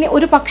 ഇനി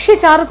ഒരു പക്ഷേ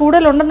ചാറ്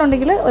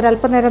കൂടുതലുണ്ടെന്നുണ്ടെങ്കിൽ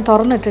ഒരല്പം നേരം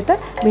തുറന്നിട്ടിട്ട്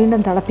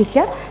വീണ്ടും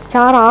തിളപ്പിക്കുക.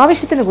 ചാറ്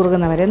ആവശ്യത്തിന്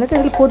കുറുകുന്നവരെ. എന്നിട്ട്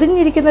ഇതിൽ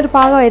പൊതിഞ്ഞിരിക്കുന്ന ഒരു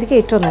പാകമായിരിക്കും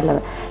ഏറ്റവും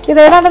നല്ലത്. ഇത്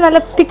ഏതാണ്ട് നല്ല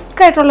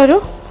തിക്കായിട്ടുള്ളൊരു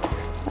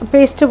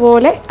പേസ്റ്റ്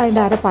പോലെ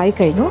അതിൻ്റെ അരപ്പായി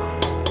കഴിഞ്ഞു.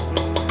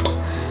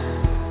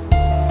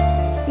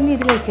 ഇനി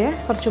ഇതിലേക്ക്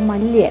കുറച്ച്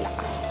മല്ലിയില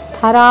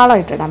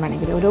ധാരാളമായിട്ട് ഇടാൻ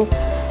വേണമെങ്കിൽ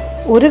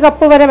ഒരു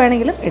കപ്പ് വരെ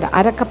വേണമെങ്കിലും ഇടാം.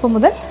 1/2 കപ്പ്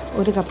മുതൽ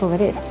 1 കപ്പ്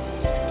വരെ ഇടാം.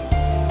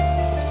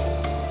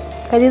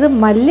 കാര്യം ഇത്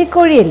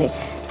മല്ലിക്കോഴിയല്ലേ,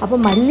 അപ്പോൾ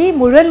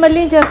മുഴുവൻ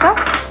മല്ലിയും ചേർക്കാം,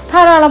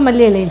 ധാരാളം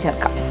മല്ലിയിലയും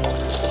ചേർക്കാം.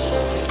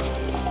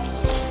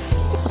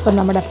 അപ്പം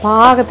നമ്മുടെ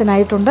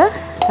പാകത്തിനായിട്ടുണ്ട്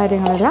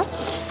കാര്യങ്ങളെല്ലാം.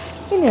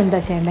 ഇനി എന്താ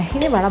ചെയ്യേണ്ടത്?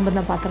 ഇനി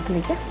വിളമ്പുന്ന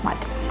പാത്രത്തിലേക്ക്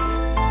മാറ്റാം.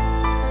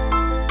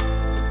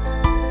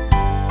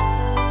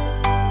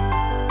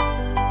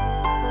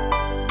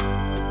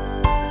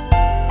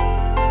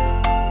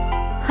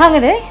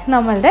 അങ്ങനെ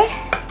നമ്മളുടെ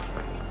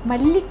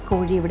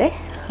മല്ലിക്കോഴി ഇവിടെ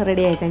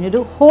റെഡി ആയി കഴിഞ്ഞു. ഒരു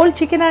ഹോൾ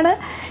ചിക്കനാണ്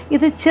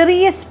ഇത്.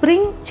 ചെറിയ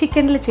സ്പ്രിങ്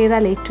ചിക്കനിൽ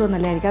ചെയ്താൽ ഏറ്റവും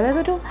നല്ലതായിരിക്കും. അതായത്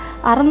ഒരു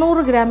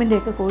 600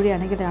 ഗ്രാമിൻ്റെയൊക്കെ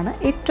കോഴിയാണെങ്കിലാണ്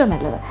ഏറ്റവും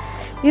നല്ലത്.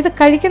 ഇത്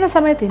കഴിക്കുന്ന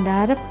സമയത്ത് ഇതിൻ്റെ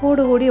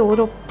അരപ്പോട് കൂടി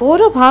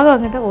ഓരോ ഭാഗം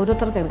അങ്ങോട്ട്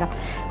ഓരോരുത്തർക്ക് എടുക്കാം.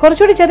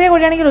 കുറച്ചുകൂടി ചെറിയ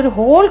കോഴിയാണെങ്കിൽ ഒരു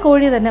ഹോൾ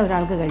കോഴി തന്നെ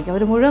ഒരാൾക്ക് കഴിക്കാം,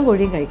 ഒരു മുഴുവൻ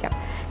കോഴിയും കഴിക്കാം.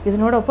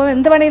 ഇതിനോടൊപ്പം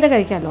എന്ത് വേണമെങ്കിലും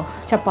കഴിക്കാമല്ലോ.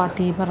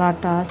 ചപ്പാത്തി,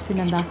 പൊറാട്ടാസ്,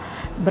 പിന്നെന്താ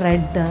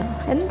ബ്രെഡ്,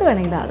 എന്ത്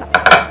വേണമെങ്കിലും ആകാം.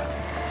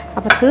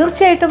 അപ്പോൾ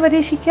തീർച്ചയായിട്ടും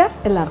പരീക്ഷിക്കുക,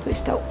 എല്ലാവർക്കും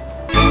ഇഷ്ടമാവും.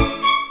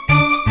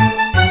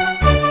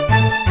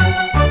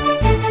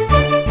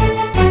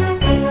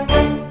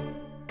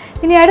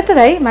 ഇനി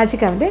അടുത്തതായി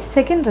മാജിക് അവൻ്റെ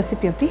second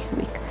recipe of the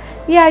week.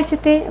 ഈ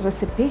ആഴ്ചത്തെ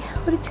റെസിപ്പി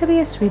ഒരു ചെറിയ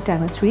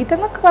സ്വീറ്റാണ്. സ്വീറ്റ്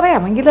എന്നൊക്കെ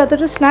പറയാം, എങ്കിലും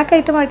അതൊരു സ്നാക്ക്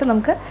ഐറ്റമായിട്ട്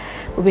നമുക്ക്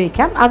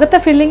ഉപയോഗിക്കാം. അകത്തെ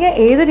ഫില്ലിങ്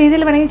ഏത്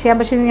രീതിയിൽ വേണമെങ്കിലും ചെയ്യാം,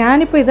 പക്ഷേ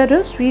ഞാനിപ്പോൾ ഇതൊരു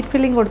സ്വീറ്റ്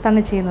ഫില്ലിംഗ്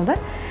കൊടുത്താണ് ചെയ്യുന്നത്.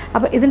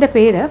 അപ്പോൾ ഇതിൻ്റെ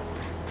പേര്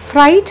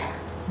ഫ്രൈഡ്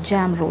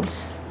ജാം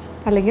റോൾസ്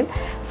അല്ലെങ്കിൽ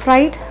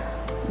ഫ്രൈഡ്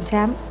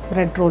ജാം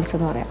ബ്രെഡ് റോൾസ്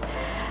എന്ന് പറയാം.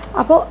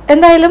 അപ്പോൾ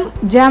എന്തായാലും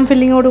ജാം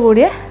ഫില്ലിങ്ങോട്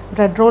കൂടിയ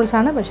ബ്രെഡ്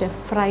റോൾസാണ്, പക്ഷേ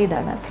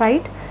ഫ്രൈഡാണ്,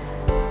 ഫ്രൈഡ്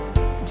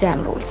ജാം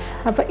റോൾസ്.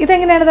 അപ്പോൾ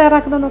ഇതെങ്ങനെയാണ്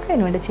തയ്യാറാക്കുന്നത് നോക്കാം.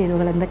 അതിന് വേണ്ട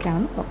ചേരുവകൾ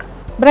എന്തൊക്കെയാണെന്ന് നോക്കാം.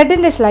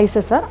 ബ്രെഡിൻ്റെ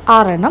സ്ലൈസസ്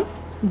 6 എണ്ണം,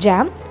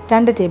 ജാം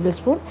 2 ടേബിൾ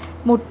സ്പൂൺ,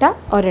 മുട്ട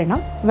 1 എണ്ണം,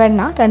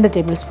 വെണ്ണ 2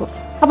 ടേബിൾ സ്പൂൺ.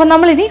 അപ്പോൾ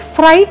നമ്മളിനി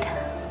ഫ്രൈഡ്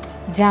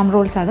ജാം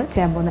റോൾസാണ്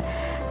ചെയ്യാൻ പോകുന്നത്.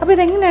 അപ്പോൾ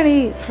ഇതെങ്ങനെയാണ്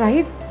ഈ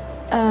ഫ്രൈഡ്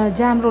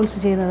ജാം റോൾസ്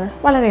ചെയ്യുന്നത്?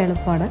 വളരെ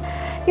എളുപ്പമാണ്.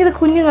 ഇത്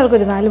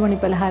കുഞ്ഞുങ്ങൾക്കൊരു 4 മണി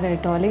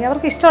പലഹാരമായിട്ടോ അല്ലെങ്കിൽ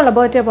അവർക്ക് ഇഷ്ടമുള്ള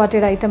ബർത്ത്ഡേ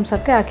പാർട്ടിയുടെ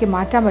ഐറ്റംസൊക്കെ ആക്കി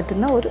മാറ്റാൻ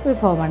പറ്റുന്ന ഒരു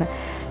വിഭവമാണ്.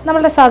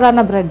 നമ്മളുടെ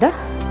സാധാരണ ബ്രെഡ്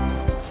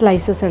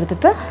സ്ലൈസസ്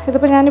എടുത്തിട്ട്,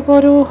 ഇതിപ്പോൾ ഞാനിപ്പോൾ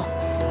ഒരു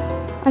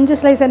 5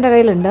 സ്ലൈസ് എൻ്റെ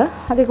കയ്യിലുണ്ട്,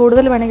 അതിൽ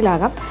കൂടുതൽ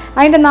വേണമെങ്കിലാകാം.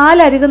 അതിൻ്റെ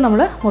 4 അരികും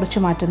നമ്മൾ മുറിച്ച്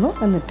മാറ്റുന്നു.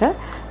 എന്നിട്ട്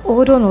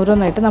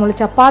ഓരോന്നോരോന്നായിട്ട് നമ്മൾ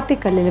ചപ്പാത്തി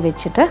കല്ലിൽ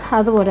വെച്ചിട്ട്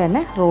അതുപോലെ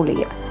തന്നെ റോൾ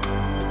ചെയ്യുക.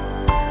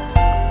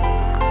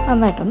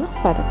 നന്നായിട്ടൊന്ന്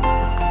പരത്തും,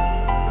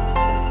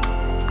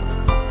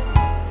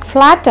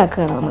 ഫ്ലാറ്റ്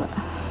ആക്കുകയാണ് നമ്മൾ.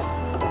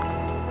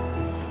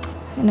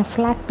 പിന്നെ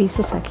ഫ്ലാറ്റ്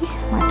പീസസ് ആക്കി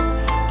മാറ്റും.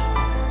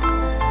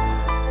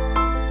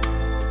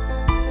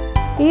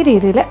 ഈ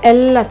രീതിയിൽ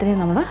എല്ലാത്തിനെയും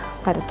നമ്മൾ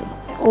പരത്തുന്നു.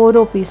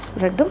 ഓരോ പീസ്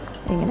ബ്രെഡും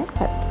ഇങ്ങനെ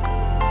പരത്തും.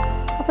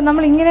 അപ്പോൾ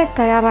നമ്മളിങ്ങനെ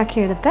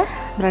തയ്യാറാക്കിയെടുത്ത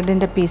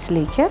ബ്രെഡിൻ്റെ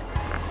പീസിലേക്ക്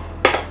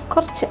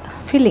കുറച്ച്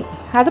ഫില്ലിങ്,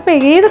 അതിപ്പോൾ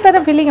ഏത്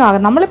തരം ഫില്ലിങ്ങും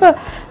ആകും. നമ്മളിപ്പോൾ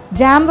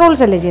ജാം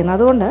റോൾസ് അല്ലേ ചെയ്യുന്നത്,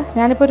 അതുകൊണ്ട്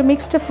ഞാനിപ്പോൾ ഒരു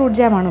മിക്സ്ഡ് ഫ്രൂട്ട്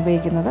ജാമാണ്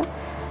ഉപയോഗിക്കുന്നത്.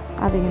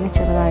 അതിങ്ങനെ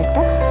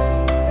ചെറുതായിട്ട്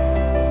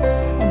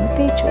ഒന്ന്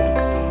തേച്ച് കൊടുക്കുക.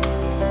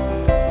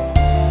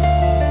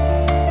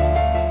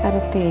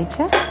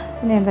 തേച്ച്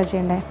ഇനി എന്താ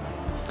ചെയ്യേണ്ടത്?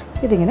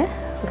 ഇതിങ്ങനെ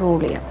റോൾ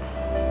ചെയ്യാം.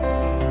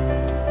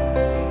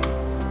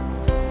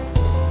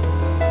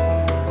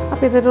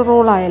 അപ്പോൾ ഇതൊരു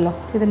റോളായല്ലോ.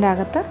 ഇതിൻ്റെ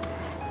അകത്ത്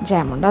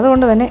ജാമുണ്ട്,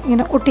 അതുകൊണ്ട് തന്നെ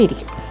ഇങ്ങനെ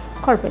ഒട്ടിയിരിക്കും,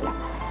 കുഴപ്പമില്ല.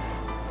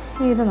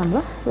 ഇത് നമ്മൾ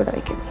ഇവിടെ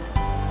വയ്ക്കുന്നു.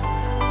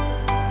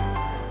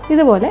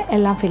 ഇതുപോലെ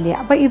എല്ലാം ഫില്ല് ചെയ്യാം.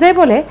 അപ്പോൾ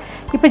ഇതേപോലെ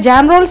ഇപ്പോൾ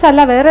ജാം റോൾസ്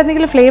അല്ല, വേറെ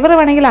എന്തെങ്കിലും ഫ്ലേവർ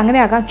വേണമെങ്കിൽ അങ്ങനെ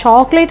ആക്കാം.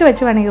 ചോക്ലേറ്റ്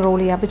വെച്ച് വേണമെങ്കിൽ റോൾ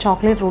ചെയ്യാം, അപ്പോൾ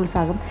ചോക്ലേറ്റ് റോൾസ്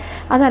ആകും.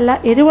 അതല്ല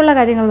എരിവുള്ള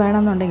കാര്യങ്ങൾ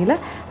വേണമെന്നുണ്ടെങ്കിൽ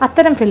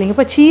അത്തരം ഫില്ലിങ്,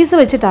 ഇപ്പോൾ ചീസ്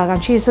വെച്ചിട്ടാകാം.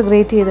 ചീസ്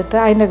ഗ്രേറ്റ് ചെയ്തിട്ട്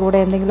അതിൻ്റെ കൂടെ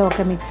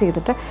എന്തെങ്കിലുമൊക്കെ മിക്സ്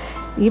ചെയ്തിട്ട്,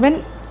 ഈവൻ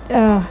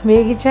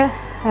വേവിച്ച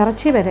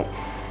ഇറച്ചി വരെ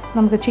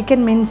നമുക്ക് ചിക്കൻ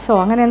മിൻസോ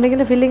അങ്ങനെ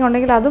എന്തെങ്കിലും ഫില്ലിംഗ്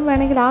ഉണ്ടെങ്കിൽ അതും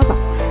വേണമെങ്കിൽ ആകാം.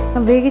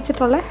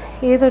 വേവിച്ചിട്ടുള്ള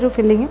ഏതൊരു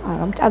ഫില്ലിങ്ങും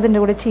ആകാം. അതിൻ്റെ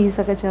കൂടെ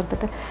ചീസൊക്കെ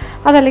ചേർത്തിട്ട്,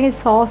 അതല്ലെങ്കിൽ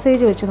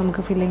സോസേജ് വെച്ച്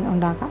നമുക്ക് ഫില്ലിംഗ്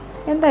ഉണ്ടാക്കാം.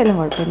 എന്തായാലും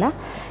കുഴപ്പമില്ല,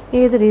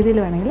 ഏത് രീതിയിൽ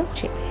വേണമെങ്കിലും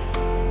ചെയ്യാം.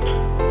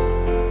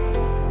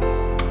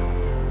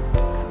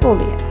 റോൾ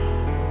ചെയ്യാം.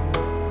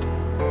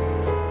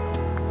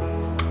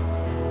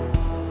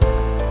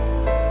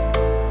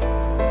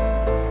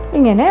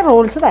 ഇങ്ങനെ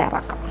റോൾസ്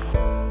തയ്യാറാക്കാം.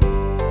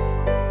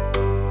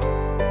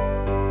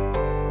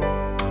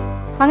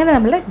 അങ്ങനെ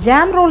നമ്മൾ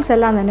ജാം റോൾസ്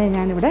എല്ലാം തന്നെ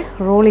ഞാനിവിടെ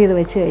റോൾ ചെയ്ത്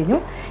വെച്ച് കഴിഞ്ഞു.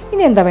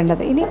 ഇനി എന്താ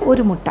വേണ്ടത്? ഇനി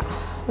ഒരു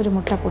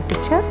മുട്ട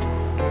പൊട്ടിച്ച്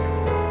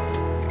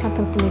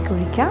പാത്രത്തിലേക്ക്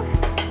ഒഴിക്കാം.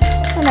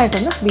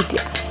 നന്നായിട്ടൊന്ന് ബീറ്റ്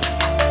ചെയ്യാം.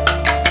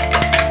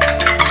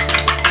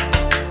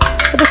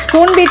 ഒരു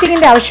സ്പൂൺ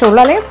ബീറ്റിങ്ങിൻ്റെ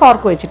ആവശ്യമുള്ളൂ, അല്ലെങ്കിൽ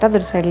ഫോർക്ക് വെച്ചിട്ട്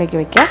അതൊരു സൈഡിലേക്ക്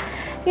വയ്ക്കാം.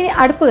 ഇനി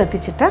അടുപ്പ്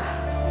കത്തിച്ചിട്ട്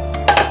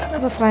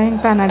അപ്പോൾ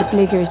ഫ്രൈയിങ് പാൻ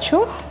അടുപ്പിലേക്ക് വെച്ചു.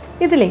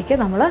 ഇതിലേക്ക്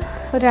നമ്മൾ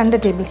ഒരു 2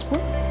 ടേബിൾ സ്പൂൺ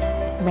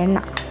വെണ്ണ.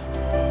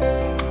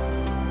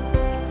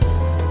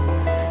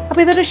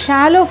 അപ്പോൾ ഇതൊരു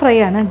ഷാലോ ഫ്രൈ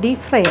ആണ്,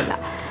 ഡീപ്പ് ഫ്രൈ അല്ല.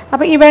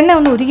 അപ്പോൾ ഈ വെണ്ണ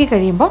ഒന്ന് ഉരുകി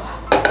കഴിയുമ്പോൾ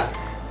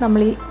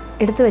നമ്മൾ ഈ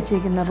എടുത്ത്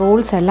വെച്ചിരിക്കുന്ന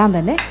റോൾസ് എല്ലാം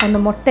തന്നെ ഒന്ന്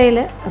മുട്ടയിൽ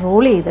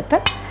റോൾ ചെയ്തിട്ട്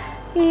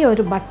ഈ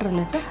ഒരു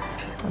ബട്ടറിലിട്ട്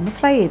ഒന്ന്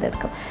ഫ്രൈ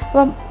ചെയ്തെടുക്കും.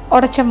 അപ്പം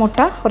ഉടച്ച മുട്ട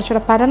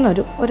കുറച്ചുകൂടെ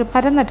ഒരു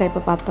പരന്ന ടൈപ്പ്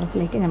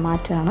പാത്രത്തിലേക്ക് ഞാൻ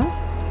മാറ്റുകയാണ്.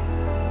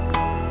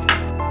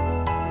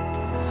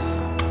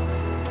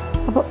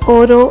 അപ്പോൾ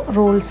ഓരോ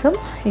റോൾസും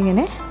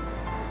ഇങ്ങനെ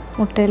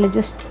മുട്ടയിൽ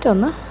ജസ്റ്റ്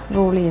ഒന്ന്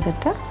റോൾ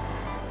ചെയ്തിട്ട്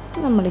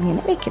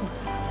നമ്മളിങ്ങനെ വയ്ക്കുന്നു.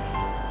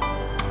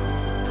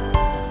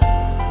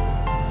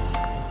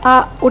 ആ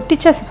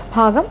ഒട്ടിച്ച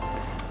ഭാഗം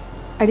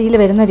അടിയിൽ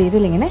വരുന്ന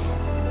രീതിയിൽ ഇങ്ങനെ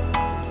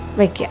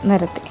വയ്ക്കുക,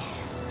 നിരത്തി.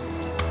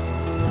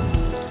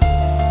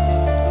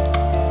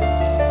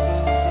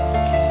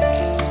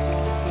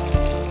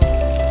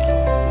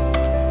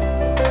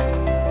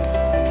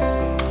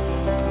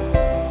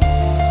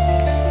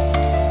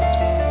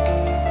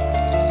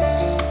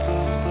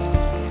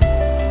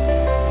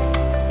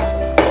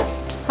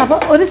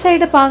 അപ്പോൾ ഒരു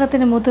സൈഡ്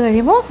പാകത്തിന് മൂത്ത്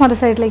കഴിയുമ്പോൾ മറു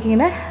സൈഡിലേക്ക്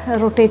ഇങ്ങനെ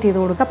റൊട്ടേറ്റ് ചെയ്ത്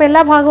കൊടുക്കുക. അപ്പോൾ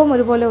എല്ലാ ഭാഗവും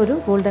ഒരുപോലെ ഒരു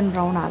ഗോൾഡൻ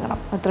ബ്രൗൺ ആകണം,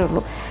 അത്രേ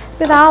ഉള്ളൂ.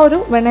 അപ്പോൾ ഇത് ആ ഒരു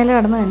വെണ്ണയിൽ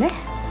കിടന്ന് തന്നെ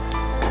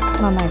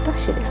നന്നായിട്ട്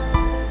ശരിയാവും.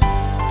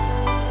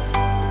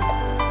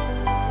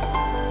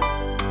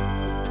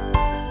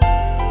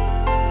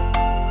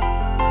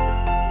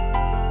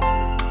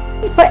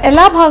 ഇപ്പോൾ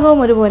എല്ലാ ഭാഗവും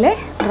ഒരുപോലെ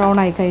ബ്രൗൺ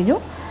ആയി കഴിഞ്ഞു.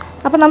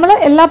 അപ്പോൾ നമ്മൾ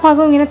എല്ലാ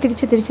ഭാഗവും ഇങ്ങനെ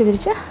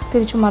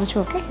തിരിച്ചും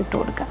മറിച്ചും ഒക്കെ ഇട്ട്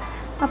കൊടുക്കുക.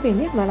 അപ്പോൾ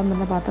ഇനി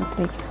വിളമ്പുന്ന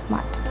പാത്രത്തിലേക്ക്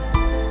മാറ്റാം.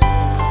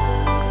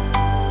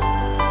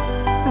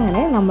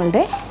 അങ്ങനെ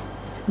നമ്മളുടെ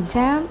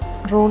ജാം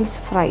റോൾസ്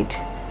ഫ്രൈഡ്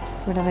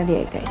ഇവിടെ റെഡി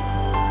ആയി കഴിഞ്ഞു.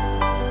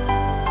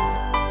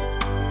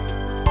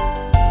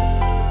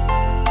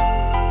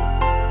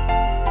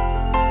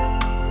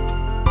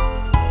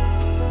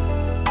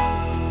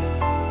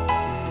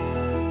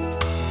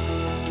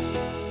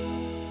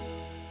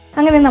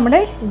 അങ്ങനെ നമ്മുടെ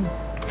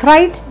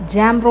ഫ്രൈഡ്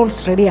ജാം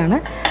റോൾസ് റെഡിയാണ്.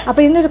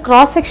 അപ്പോൾ ഇതിനൊരു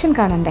ക്രോസ് സെക്ഷൻ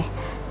കാണണ്ടേ,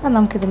 അത്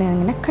നമുക്കിതിനെ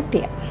അങ്ങനെ കട്ട്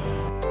ചെയ്യാം.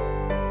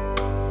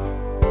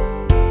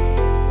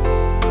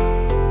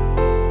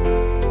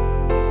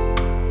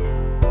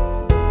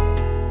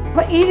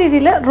 അപ്പോൾ ഈ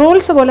രീതിയിൽ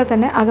റോൾസ് പോലെ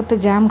തന്നെ അകത്ത്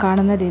ജാം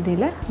കാണുന്ന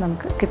രീതിയിൽ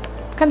നമുക്ക് കിട്ടും.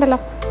 കണ്ടല്ലോ,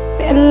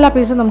 എല്ലാ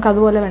പീസും നമുക്ക്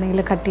അതുപോലെ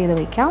വേണമെങ്കിൽ കട്ട് ചെയ്ത്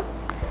വയ്ക്കാം,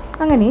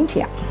 അങ്ങനെയും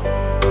ചെയ്യാം.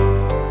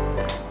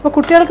 അപ്പോൾ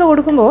കുട്ടികൾക്ക്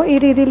കൊടുക്കുമ്പോൾ ഈ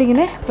രീതിയിൽ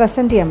ഇങ്ങനെ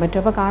പ്രസൻറ്റ് ചെയ്യാൻ പറ്റും.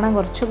 അപ്പോൾ കാണാൻ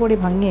കുറച്ചുകൂടി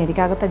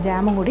ഭംഗിയായിരിക്കും, അകത്തെ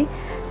ജാമും കൂടി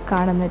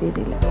കാണുന്ന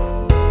രീതിയിൽ.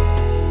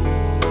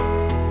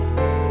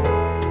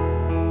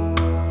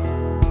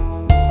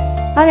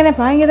 അങ്ങനെ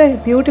ഭയങ്കര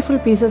ബ്യൂട്ടിഫുൾ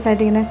പീസസ്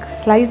ആയിട്ട് ഇങ്ങനെ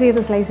സ്ലൈസ്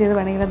ചെയ്ത്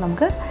വേണമെങ്കിൽ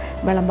നമുക്ക്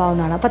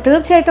വിളമ്പാവുന്നതാണ്. അപ്പോൾ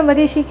തീർച്ചയായിട്ടും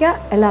പരീക്ഷിക്കുക,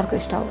 എല്ലാവർക്കും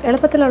ഇഷ്ടമാവും.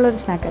 എളുപ്പത്തിലുള്ളൊരു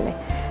സ്നാക്കല്ലേ,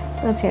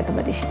 തീർച്ചയായിട്ടും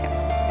പരീക്ഷിക്കാം.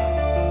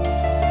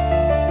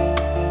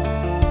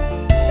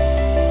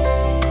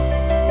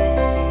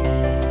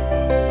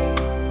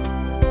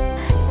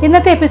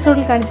 ഇന്നത്തെ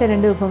എപ്പിസോഡിൽ കാണിച്ച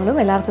 2 വിഭവങ്ങളും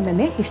എല്ലാവർക്കും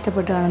തന്നെ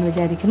ഇഷ്ടപ്പെട്ടു കാണുമെന്ന്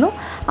വിചാരിക്കുന്നു.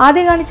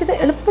 ആദ്യം കാണിച്ചത്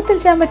എളുപ്പത്തിൽ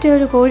ചെയ്യാൻ പറ്റിയ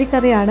ഒരു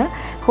കോഴിക്കറിയാണ്.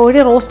 കോഴി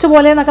റോസ്റ്റ്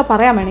പോലെ എന്നൊക്കെ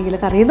പറയാൻ വേണമെങ്കിൽ,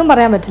 കറിയൊന്നും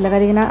പറയാൻ പറ്റില്ല,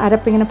 കാര്യം ഇങ്ങനെ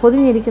അരപ്പിങ്ങനെ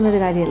പൊതിഞ്ഞിരിക്കുന്ന ഒരു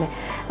കാര്യമല്ലേ.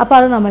 അപ്പോൾ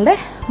അത് നമ്മളുടെ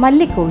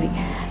മല്ലിക്കോഴി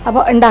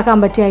അപ്പോൾ ഉണ്ടാക്കാൻ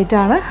പറ്റിയ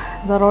ഐറ്റമാണ്.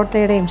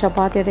 പൊറോട്ടയുടെയും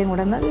ചപ്പാത്തിയുടെയും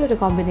കൂടെ നല്ലൊരു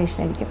കോമ്പിനേഷൻ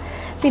ആയിരിക്കും.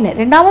 പിന്നെ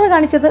രണ്ടാമത്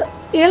കാണിച്ചത്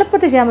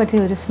എളുപ്പത്തിൽ ചെയ്യാൻ പറ്റിയ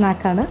ഒരു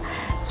സ്നാക്കാണ്.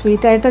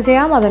 സ്വീറ്റായിട്ട്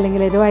ചെയ്യാം,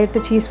 അതല്ലെങ്കിൽ എരിവായിട്ട്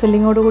ചീസ്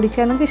ഫില്ലിങ്ങോട് കൂടി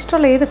ചെയ്യാം. നമുക്ക്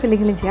ഇഷ്ടമുള്ള ഏത്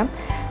ഫില്ലിങ്ങിലും ചെയ്യാം.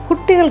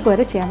 കുട്ടികൾക്ക്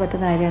വരെ ചെയ്യാൻ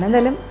പറ്റുന്ന കാര്യമാണ്.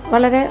 എന്തായാലും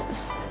വളരെ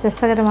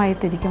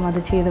രസകരമായിട്ടിരിക്കും അത്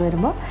ചെയ്ത്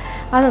വരുമ്പോൾ.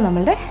 അത്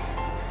നമ്മളുടെ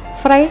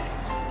ഫ്രൈഡ്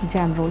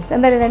ജാം റോൾസ്.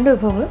 എന്തായാലും 2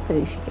 വിഭവങ്ങളും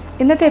പരീക്ഷിക്കും.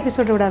 ഇന്നത്തെ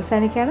എപ്പിസോഡ് ഇവിടെ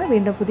അവസാനിക്കുകയാണ്.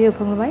 വീണ്ടും പുതിയ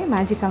വിഭവങ്ങളുമായി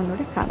മാജിക്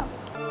കൗണ്ടിലൂടെ കാണാം.